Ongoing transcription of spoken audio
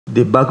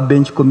The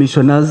backbench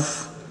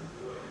commissioners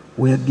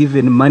were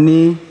given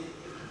money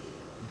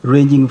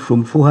ranging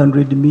from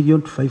 400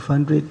 million to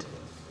 500.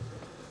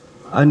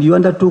 And you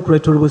undertook,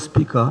 Right Honourable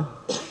Speaker,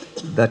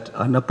 that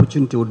an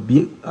opportunity would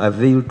be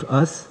availed to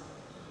us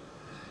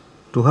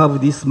to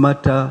have this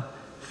matter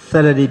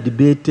thoroughly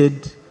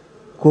debated,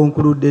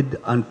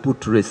 concluded, and put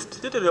to rest.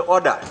 State the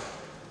order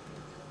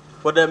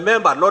for the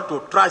member not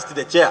to trust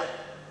the chair.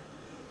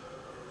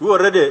 We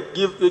already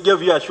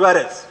gave you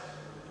assurance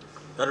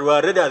that we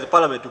are ready as a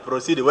parliament to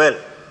proceed well.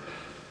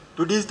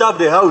 To disturb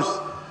the house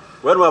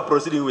when we are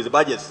proceeding with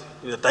budgets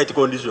in a tight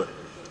condition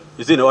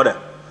is in order.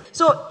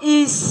 So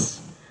is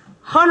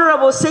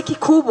Honorable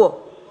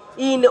Ssekikubo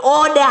in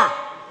order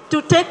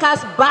to take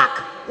us back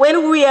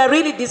when we are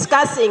really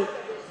discussing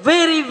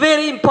very,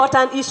 very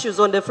important issues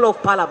on the floor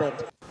of Parliament?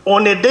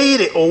 On a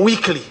daily or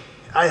weekly,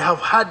 I have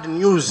had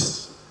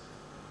news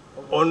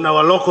on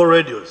our local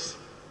radios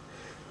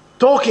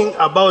talking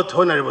about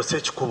Honorable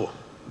Ssekikubo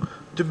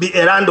to be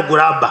a land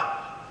grabber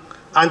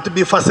and to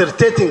be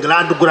facilitating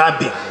land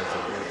grabbing.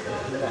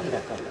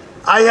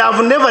 I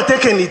have never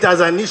taken it as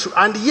an issue,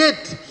 and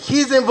yet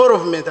his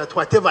involvement at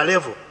whatever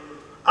level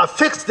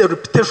affects the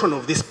reputation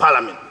of this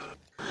parliament.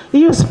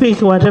 You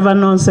speak whatever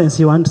nonsense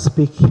you want to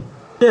speak.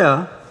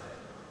 Yeah,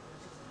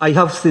 I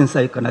have sense,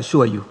 I can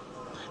assure you.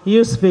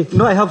 You speak.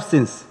 No, I have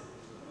sense.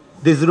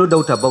 There's no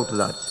doubt about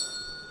that.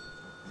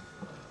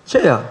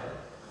 Chair,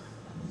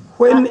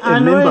 when a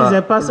member... who is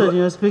the person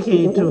you're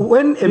speaking to?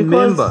 When a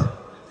member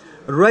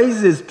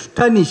rises to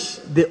tarnish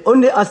the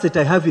only asset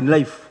I have in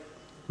life,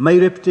 my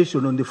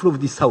reputation on the floor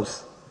of this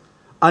house,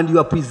 and you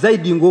are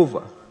presiding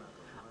over...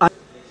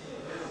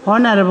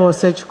 Honorable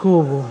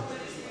Ssekikubo,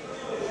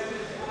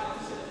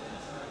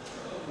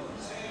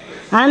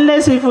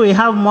 unless if we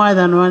have more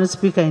than one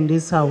speaker in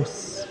this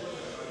house,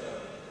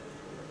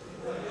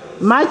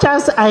 much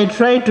as I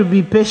try to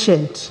be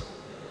patient,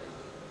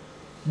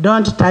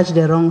 don't touch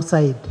the wrong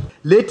side.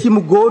 Let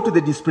him go to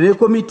the disciplinary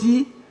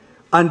committee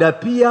and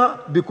appear,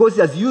 because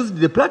he has used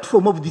the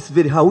platform of this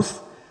very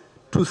house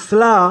to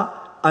slur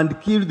and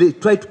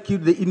try to kill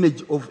the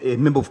image of a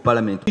member of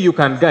parliament. You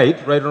can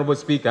guide, Right Honourable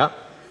Speaker,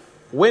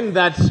 when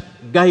that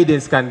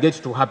guidance can get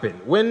to happen,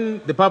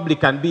 when the public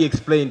can be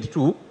explained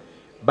to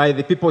by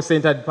the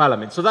people-centered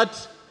parliament, so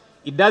that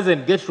it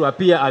doesn't get to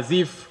appear as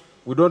if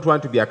we don't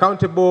want to be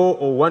accountable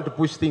or want to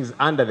push things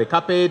under the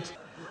carpet.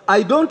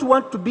 I don't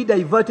want to be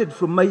diverted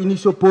from my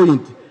initial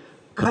point.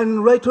 Can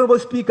Right Honourable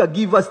Speaker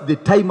give us the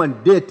time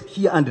and date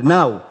here and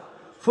now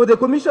for the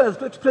commissioners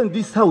to explain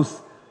this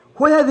house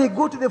where they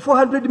got the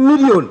 400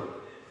 million,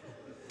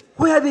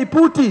 where they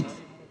put it,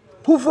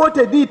 who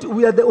voted it?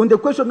 We are on the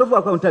question of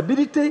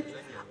accountability,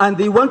 and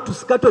they want to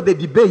scatter the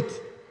debate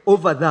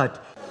over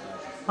that.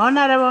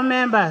 Honorable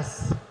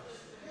members,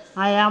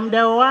 I am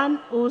the one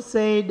who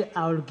said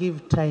I will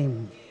give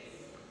time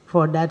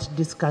for that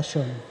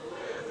discussion.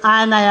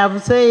 And I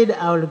have said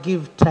I will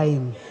give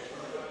time.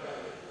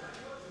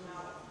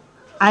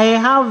 I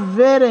have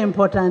very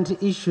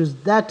important issues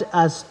that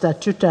are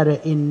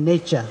statutory in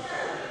nature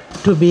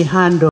to be handled.